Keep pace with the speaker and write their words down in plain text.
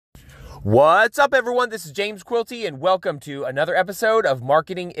What's up, everyone? This is James Quilty, and welcome to another episode of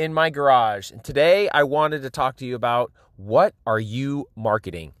Marketing in My Garage. And today, I wanted to talk to you about what are you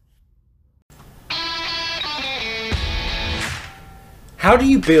marketing? How do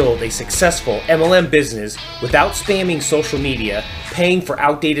you build a successful MLM business without spamming social media, paying for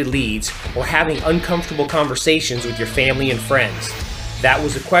outdated leads, or having uncomfortable conversations with your family and friends? That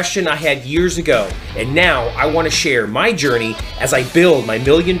was a question I had years ago, and now I want to share my journey as I build my $1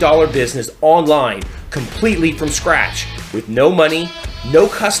 million business online completely from scratch with no money, no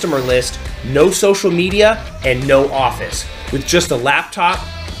customer list, no social media, and no office, with just a laptop,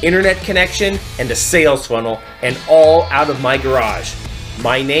 internet connection, and a sales funnel, and all out of my garage.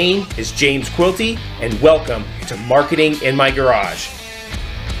 My name is James Quilty, and welcome to Marketing in My Garage.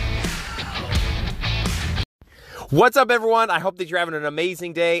 What's up, everyone? I hope that you're having an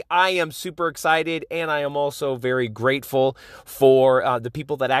amazing day. I am super excited, and I am also very grateful for the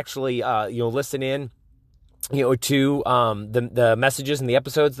people that actually listen in to the messages and the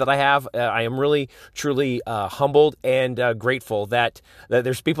episodes that I have. I am really, truly humbled and grateful that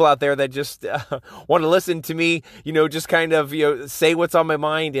there's people out there that just want to listen to me, just kind of, say what's on my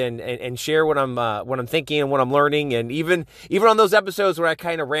mind and share what I'm thinking and what I'm learning. And even on those episodes where I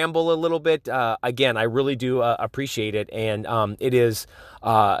kind of ramble a little bit, again, I really do appreciate it. And it is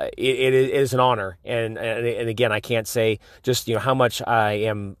an honor. And again, I can't say just, how much I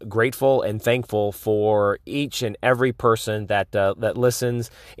am grateful and thankful for each and every person that listens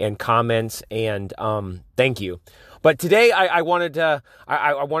and comments, and thank you. But today I wanted to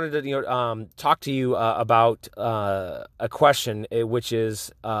talk to you about a question, which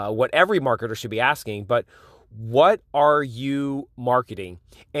is what every marketer should be asking, but what are you marketing?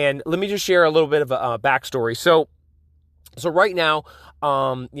 And let me just share a little bit of a backstory. So right now,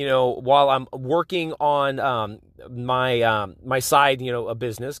 while I'm working on my side, a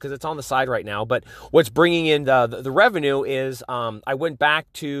business, because it's on the side right now, but what's bringing in the revenue is I went back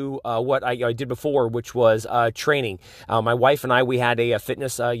to what I did before, which was training. My wife and we had a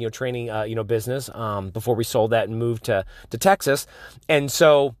fitness training business before we sold that and moved to Texas, and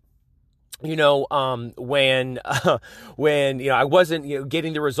so. When I wasn't,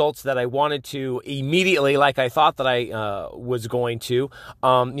 getting the results that I wanted to immediately, like I thought that I was going to,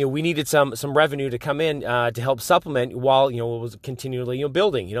 we needed some revenue to come in to help supplement while, it was continually,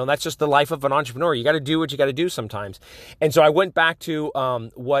 building. That's just the life of an entrepreneur. You got to do what you got to do sometimes. And so I went back to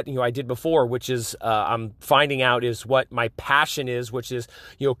what, I did before, which is I'm finding out is what my passion is, which is,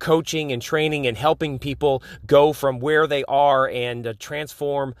 coaching and training and helping people go from where they are and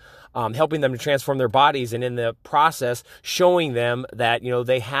transform. Helping them to transform their bodies, and in the process, showing them that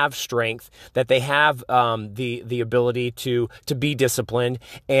they have strength, that they have the ability to be disciplined,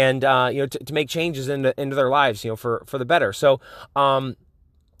 and to make changes into their lives, for the better. So.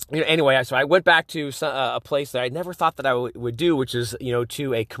 Anyway, so I went back to a place that I never thought that I would do, which is,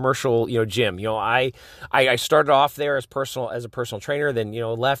 to a commercial, gym. I started off there as a personal trainer, then,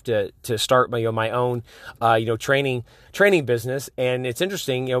 left to start my own, training business. And it's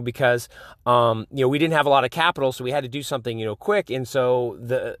interesting, because, we didn't have a lot of capital, so we had to do something, quick. And so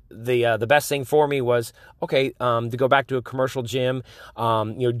the best thing for me was, okay, to go back to a commercial gym,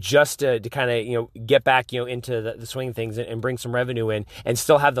 just to kind of, get back, into the swing of things and bring some revenue in and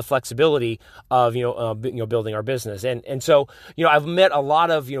still have the flexibility of, building our business. And so, I've met a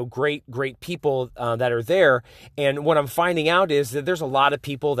lot of, great people that are there. And what I'm finding out is that there's a lot of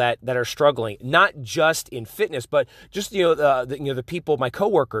people that are struggling, not just in fitness, but just, the people, my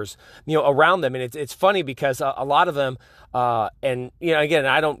coworkers, around them. And it's funny because a lot of them, and, again,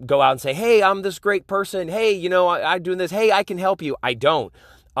 I don't go out and say, hey, I'm this great person. Hey, I'm doing this. Hey, I can help you. I don't.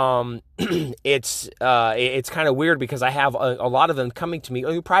 It's kind of weird because I have a lot of them coming to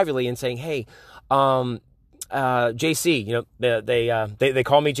me privately and saying, hey, JC, they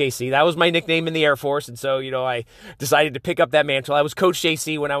call me JC. That was my nickname in the Air Force. And so, I decided to pick up that mantle. I was Coach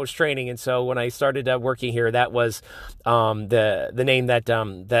JC when I was training. And so when I started working here, that was, the name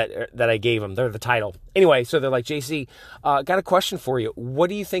that I gave them. They're the title. Anyway, so they're like, JC, got a question for you. What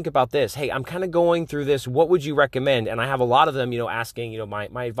do you think about this? Hey, I'm kind of going through this. What would you recommend? And I have a lot of them, asking,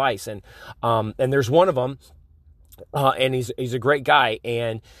 my advice. And there's one of them. And he's a great guy,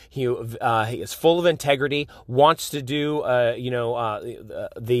 and he is full of integrity. Wants to do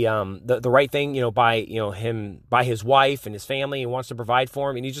the right thing, by by his wife and his family. He wants to provide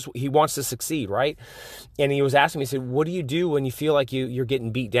for him, and he wants to succeed, right? And he was asking me, he said, "What do you do when you feel like you're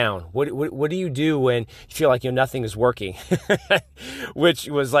getting beat down? What do you do when you feel like nothing is working?" Which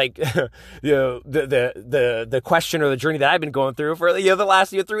was like the question or the journey that I've been going through for the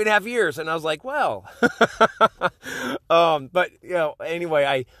last 3.5 years, and I was like, well. But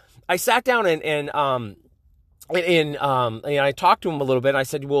anyway, I sat down and I talked to him a little bit. And I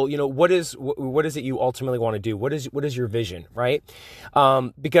said, well, what is it you ultimately want to do? What is your vision, right?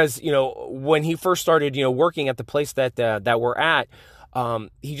 Because when he first started, working at the place that we're at,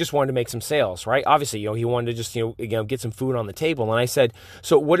 he just wanted to make some sales, right? Obviously, he wanted to just, get some food on the table. And I said,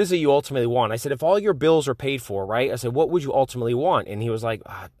 so what is it you ultimately want? I said, if all your bills are paid for, right? I said, what would you ultimately want? And he was like,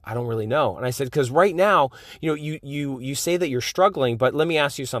 I don't really know. And I said, because right now, you say that you're struggling, but let me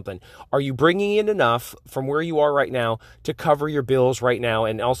ask you something. Are you bringing in enough from where you are right now to cover your bills right now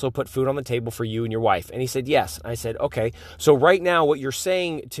and also put food on the table for you and your wife? And he said, yes. I said, okay. So right now, what you're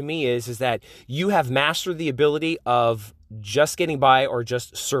saying to me is that you have mastered the ability of just getting by or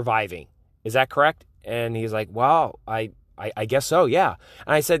just surviving. Is that correct? And he's like, wow, I guess so. Yeah.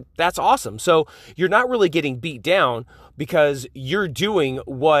 And I said, that's awesome. So you're not really getting beat down because you're doing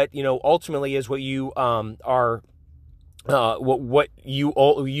what, ultimately is what you are what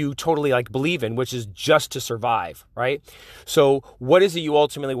you totally believe in, which is just to survive, right? So what is it you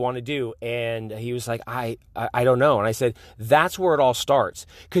ultimately want to do? And he was like, I don't know. And I said, that's where it all starts,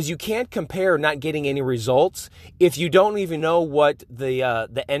 because you can't compare not getting any results if you don't even know what the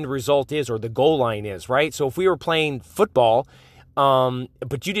end result is or the goal line is, right? So if we were playing football,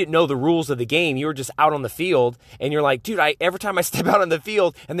 but you didn't know the rules of the game, you were just out on the field, and you're like, dude, every time I step out on the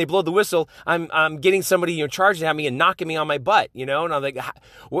field and they blow the whistle, I'm getting somebody, charging at me and knocking me on my butt, and I'm like,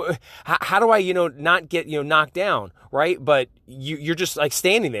 how do I, not get, knocked down, right? But you're just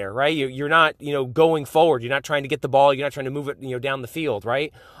standing there, right? You're not, going forward. You're not trying to get the ball. You're not trying to move it, down the field,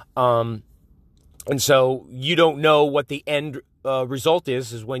 right? And so you don't know what the end result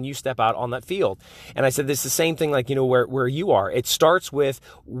is when you step out on that field. And I said, this is the same thing, where you are. It starts with,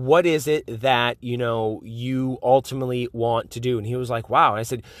 what is it that, you ultimately want to do? And he was like, wow. And I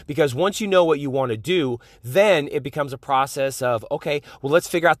said, because once you know what you want to do, then it becomes a process of, okay, well, let's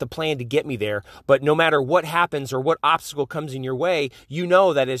figure out the plan to get me there. But no matter what happens or what obstacle comes in your way,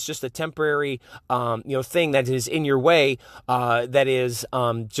 that it's just a temporary, thing that is in your way, that is,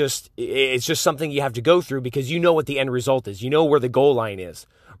 it's just something you have to go through, because you know what the end result is. Where the goal line is,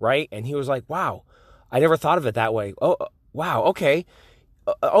 right? And he was like, wow, I never thought of it that way. Oh, wow. Okay.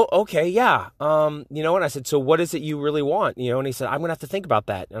 Okay. Yeah. And I said, so what is it you really want? And he said, I'm going to have to think about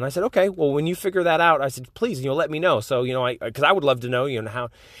that. And I said, okay, well, when you figure that out, I said, please, let me know. So, cause I would love to know, how,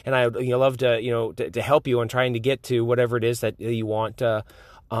 and I would, love to, to help you on trying to get to whatever it is that you want to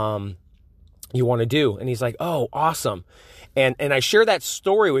do. And he's like, oh, awesome. And I share that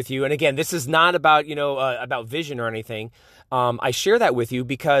story with you. And again, this is not about, about vision or anything. I share that with you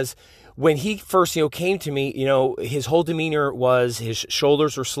because when he first, came to me, his whole demeanor was, his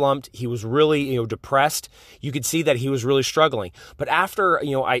shoulders were slumped. He was really, depressed. You could see that he was really struggling. But after,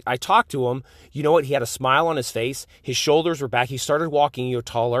 I talked to him, he had a smile on his face. His shoulders were back. He started walking,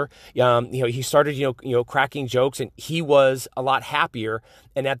 taller. He started, cracking jokes, and he was a lot happier.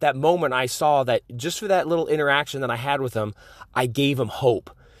 And at that moment, I saw that just for that little interaction that I had with him, I gave him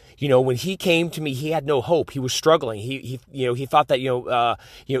hope. When he came to me, he had no hope. He was struggling. He thought that,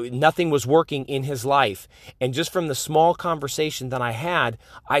 nothing was working in his life. And just from the small conversation that I had,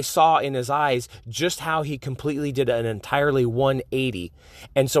 I saw in his eyes just how he completely did an entirely 180.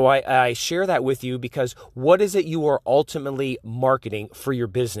 And so I share that with you because what is it you are ultimately marketing for your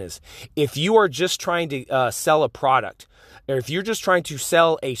business? If you are just trying to sell a product, or if you're just trying to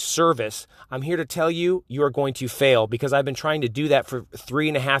sell a service, I'm here to tell you, you are going to fail, because I've been trying to do that for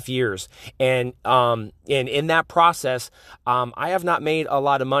 3.5 years. And in that process, I have not made a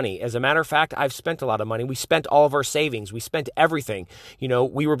lot of money. As a matter of fact, I've spent a lot of money. We spent all of our savings. We spent everything.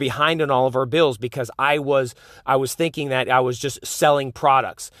 We were behind on all of our bills because I was thinking that I was just selling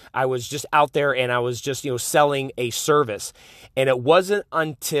products. I was just out there and I was just, selling a service. And it wasn't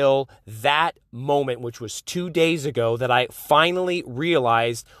until that moment, which was 2 days ago, that I finally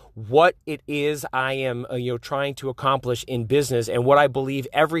realized what it is I am, trying to accomplish in business, and what I believe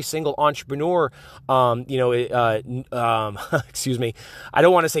every single entrepreneur, excuse me, I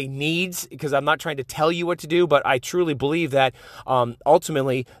don't want to say needs, because I'm not trying to tell you what to do, but I truly believe that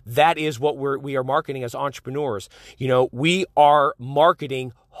ultimately that is what we are marketing as entrepreneurs. We are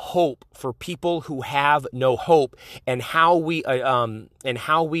marketing hope for people who have no hope, and how we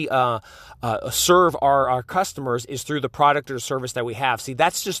serve our customers is through the product or the service that we have. See,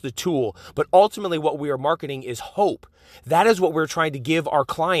 that's just the tool, but ultimately what we are marketing is hope. That is what we're trying to give our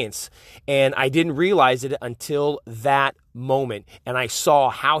clients, and I didn't realize it until that moment, and I saw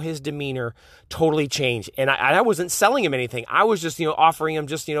how his demeanor totally changed. And I wasn't selling him anything. I was just, offering him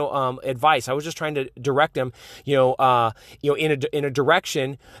just, advice. I was just trying to direct him, in a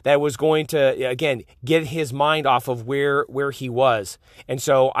direction that was going to, again, get his mind off of where he was. And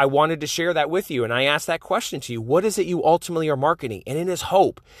so I wanted to share that with you. And I asked that question to you. What is it you ultimately are marketing? And it is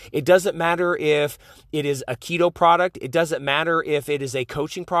hope. It doesn't matter if it is a keto product. It doesn't matter if it is a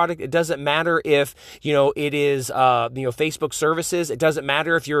coaching product. It doesn't matter if, it is, Facebook services. It doesn't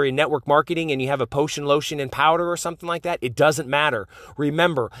matter if you're in network marketing and you have a potion, lotion, and powder or something like that. It doesn't matter.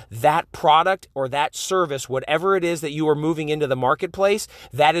 Remember, that product or that service, whatever it is that you are moving into the marketplace,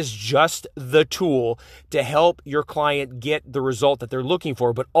 that is just the tool to help your client get the result that they're looking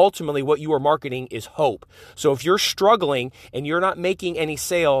for. But ultimately, what you are marketing is hope. So if you're struggling and you're not making any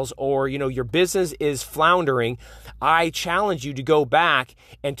sales, or, your business is floundering, I challenge you to go back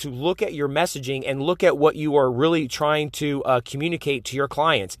and to look at your messaging and look at what you are really trying to communicate to your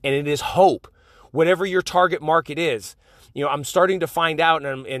clients. And it is hope, whatever your target market is. I'm starting to find out,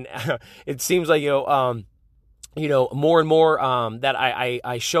 and it seems like, more and more that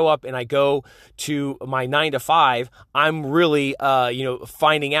I show up and I go to my 9 to 5, I'm really,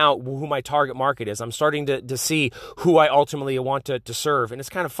 finding out who my target market is. I'm starting to see who I ultimately want to serve. And it's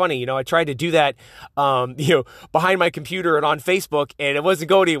kind of funny, I tried to do that, behind my computer and on Facebook, and it wasn't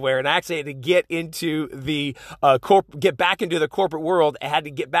going anywhere. And I actually had to get into the, get back into the corporate world. I had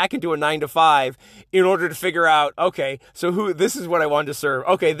to get back into a 9 to 5 in order to figure out, okay, so this is what I wanted to serve.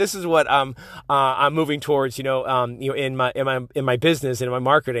 Okay, this is what I'm moving towards, in my business and in my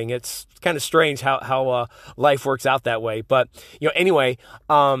marketing. It's kind of strange how life works out that way. But, anyway,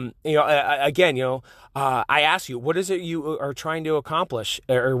 again, I ask you, what is it you are trying to accomplish,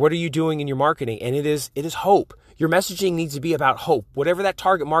 or what are you doing in your marketing? And it is hope. Your messaging needs to be about hope. Whatever that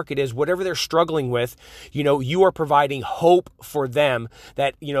target market is, whatever they're struggling with, you are providing hope for them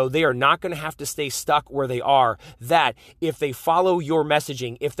that, they are not going to have to stay stuck where they are. That if they follow your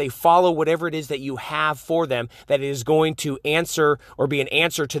messaging, if they follow whatever it is that you have for them, that it is going to answer or be an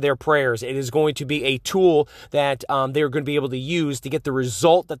answer to their prayers. It is going to be a tool that they're going to be able to use to get the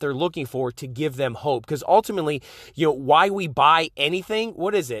result that they're looking for, to give them hope. Because ultimately, why we buy anything,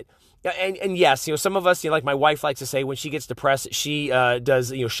 what is it? And yes, some of us, like my wife likes to say, when she gets depressed, she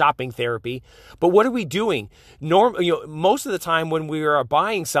does, shopping therapy. But what are we doing? Most of the time when we are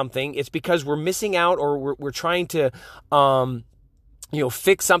buying something, it's because we're missing out, or we're trying to,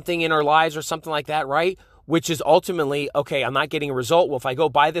 fix something in our lives or something like that, right? Which is ultimately, okay, I'm not getting a result. Well, if I go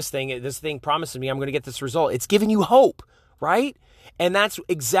buy this thing promises me I'm going to get this result. It's giving you hope, right? And that's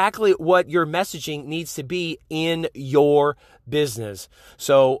exactly what your messaging needs to be in your business.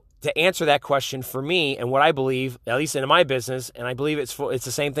 So to answer that question for me, and what I believe, at least in my business, and I believe it's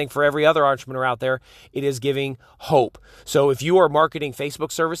the same thing for every other entrepreneur out there, it is giving hope. So if you are marketing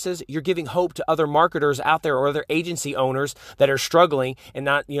Facebook services, you're giving hope to other marketers out there, or other agency owners that are struggling and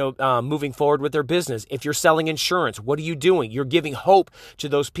not, moving forward with their business. If you're selling insurance, what are you doing? You're giving hope to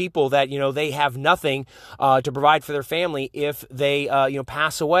those people that, they have nothing to provide for their family if they,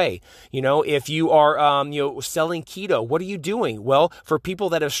 pass away. If you are, selling keto, what are you doing? Well, for people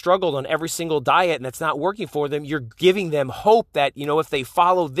that have struggled on every single diet and that's not working for them, you're giving them hope that, if they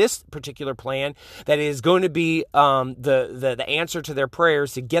follow this particular plan, that it is going to be the answer to their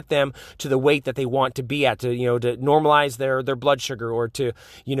prayers to get them to the weight that they want to be at, to normalize their blood sugar, or to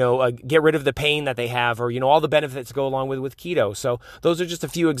get rid of the pain that they have, or all the benefits that go along with keto. So those are just a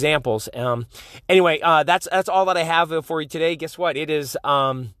few examples. Anyway, that's all that I have for you today. Guess what? It is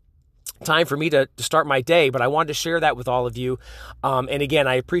time for me to start my day, but I wanted to share that with all of you. And again,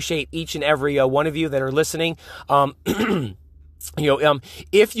 I appreciate each and every one of you that are listening.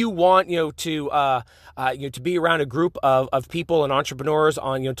 If you want, to be around a group of people and entrepreneurs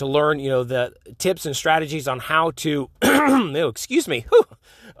on, to learn, the tips and strategies on how to, excuse me.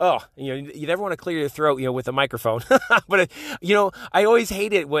 Oh, you never want to clear your throat, with a microphone. But, I always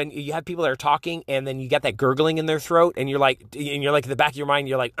hate it when you have people that are talking and then you got that gurgling in their throat, and you're like in the back of your mind,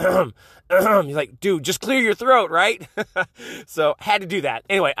 you're like, you're like, dude, just clear your throat, right? So had to do that.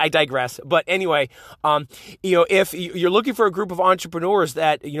 Anyway, I digress. But anyway, if you're looking for a group of entrepreneurs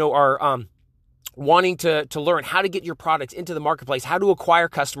that, are, wanting to learn how to get your products into the marketplace, how to acquire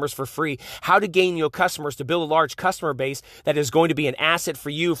customers for free, how to gain customers, to build a large customer base that is going to be an asset for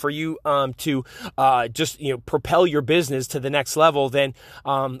you to just propel your business to the next level, then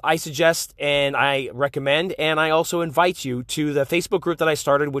I suggest and I recommend and I also invite you to the Facebook group that I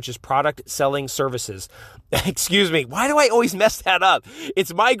started, which is Product Selling Services. Excuse me, why do I always mess that up?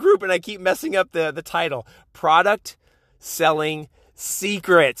 It's my group and I keep messing up the title. Product Selling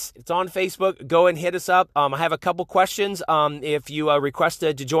Secrets. It's on Facebook. Go and hit us up. I have a couple questions if you request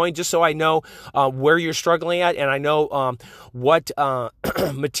to join, just so I know where you're struggling at, and I know what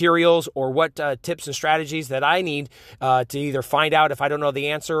materials or what tips and strategies that I need to either find out if I don't know the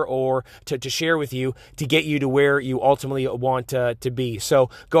answer or to share with you to get you to where you ultimately want to be. So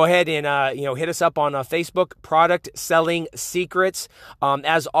go ahead and hit us up on Facebook, Product Selling Secrets.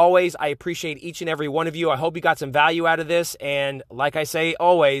 As always, I appreciate each and every one of you. I hope you got some value out of this, and like I say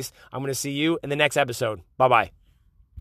always, I'm going to see you in the next episode. Bye-bye.